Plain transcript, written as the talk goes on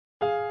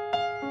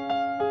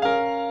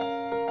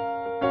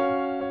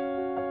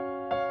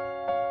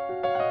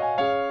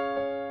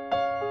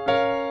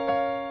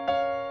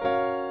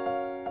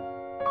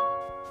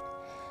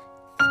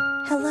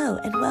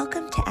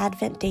Welcome to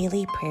Advent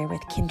Daily Prayer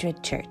with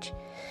Kindred Church.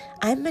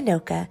 I'm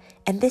Manoka,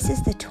 and this is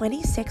the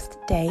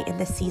 26th day in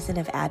the season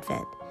of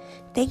Advent.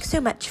 Thanks so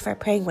much for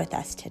praying with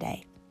us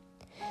today.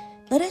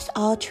 Let us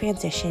all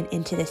transition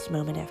into this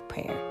moment of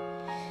prayer.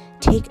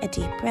 Take a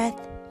deep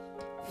breath,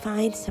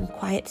 find some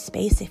quiet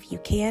space if you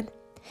can,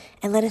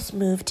 and let us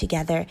move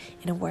together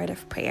in a word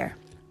of prayer.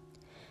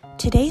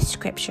 Today's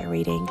scripture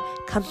reading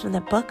comes from the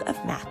book of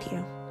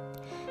Matthew.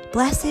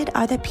 Blessed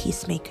are the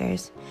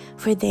peacemakers,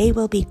 for they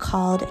will be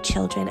called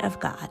children of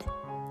God.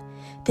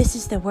 This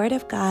is the word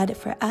of God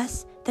for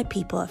us, the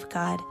people of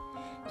God.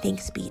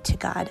 Thanks be to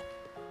God.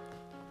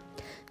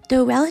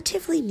 Though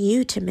relatively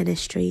new to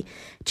ministry,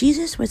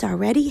 Jesus was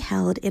already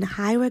held in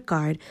high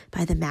regard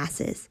by the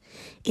masses.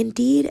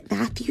 Indeed,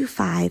 Matthew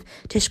 5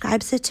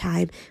 describes the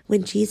time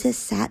when Jesus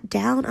sat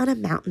down on a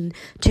mountain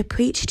to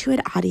preach to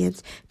an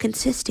audience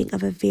consisting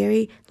of a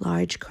very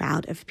large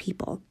crowd of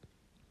people.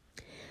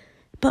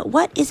 But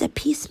what is a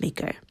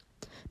peacemaker?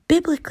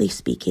 Biblically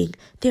speaking,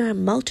 there are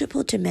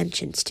multiple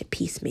dimensions to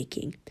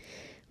peacemaking.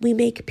 We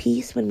make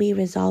peace when we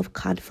resolve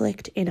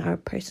conflict in our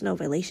personal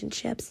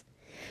relationships.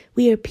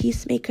 We are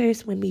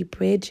peacemakers when we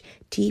bridge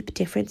deep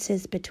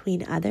differences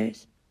between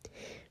others.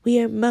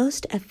 We are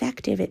most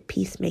effective at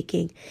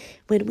peacemaking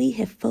when we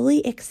have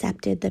fully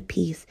accepted the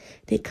peace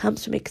that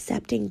comes from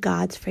accepting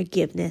God's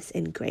forgiveness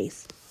and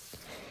grace.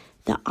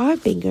 The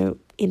Arbinger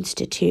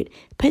Institute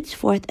puts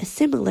forth a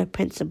similar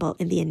principle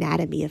in the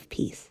anatomy of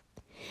peace.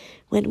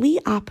 When we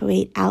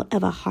operate out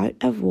of a heart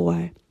of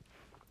war,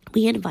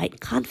 we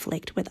invite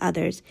conflict with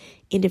others,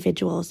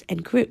 individuals,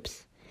 and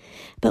groups.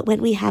 But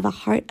when we have a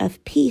heart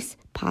of peace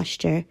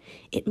posture,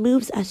 it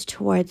moves us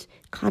towards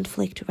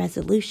conflict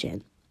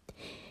resolution.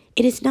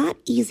 It is not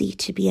easy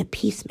to be a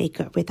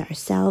peacemaker with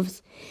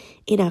ourselves,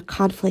 in our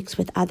conflicts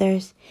with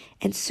others,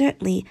 and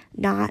certainly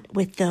not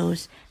with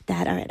those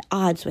that are at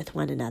odds with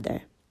one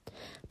another.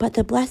 But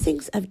the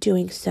blessings of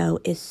doing so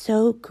is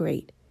so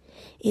great.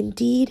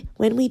 Indeed,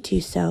 when we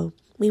do so,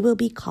 we will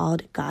be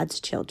called God's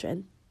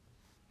children.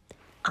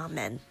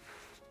 Amen.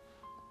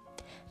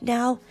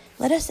 Now,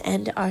 let us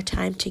end our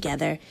time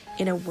together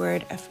in a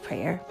word of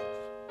prayer.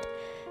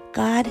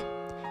 God,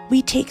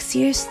 we take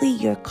seriously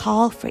your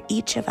call for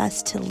each of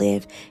us to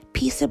live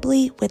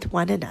peaceably with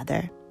one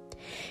another.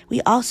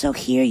 We also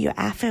hear your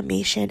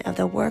affirmation of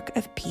the work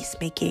of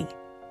peacemaking.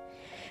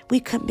 We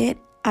commit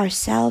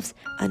ourselves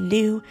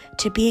anew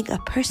to being a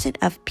person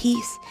of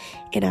peace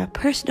in our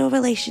personal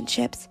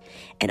relationships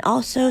and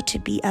also to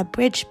be a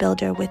bridge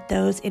builder with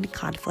those in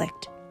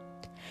conflict.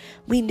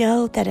 We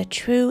know that a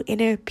true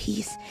inner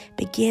peace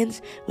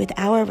begins with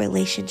our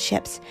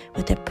relationships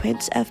with the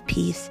Prince of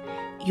Peace,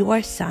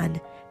 your Son,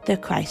 the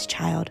Christ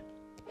child.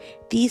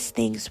 These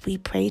things we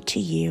pray to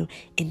you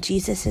in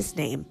Jesus'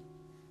 name.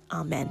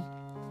 Amen.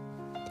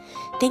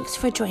 Thanks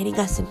for joining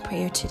us in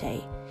prayer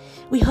today.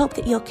 We hope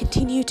that you'll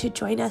continue to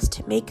join us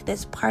to make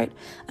this part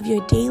of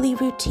your daily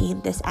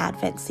routine this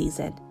Advent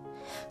season.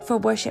 For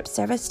worship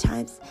service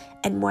times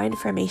and more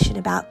information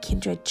about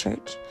Kindred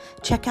Church,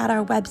 check out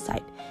our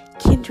website,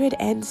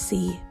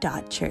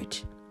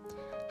 kindrednc.church.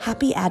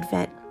 Happy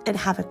Advent and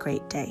have a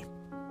great day.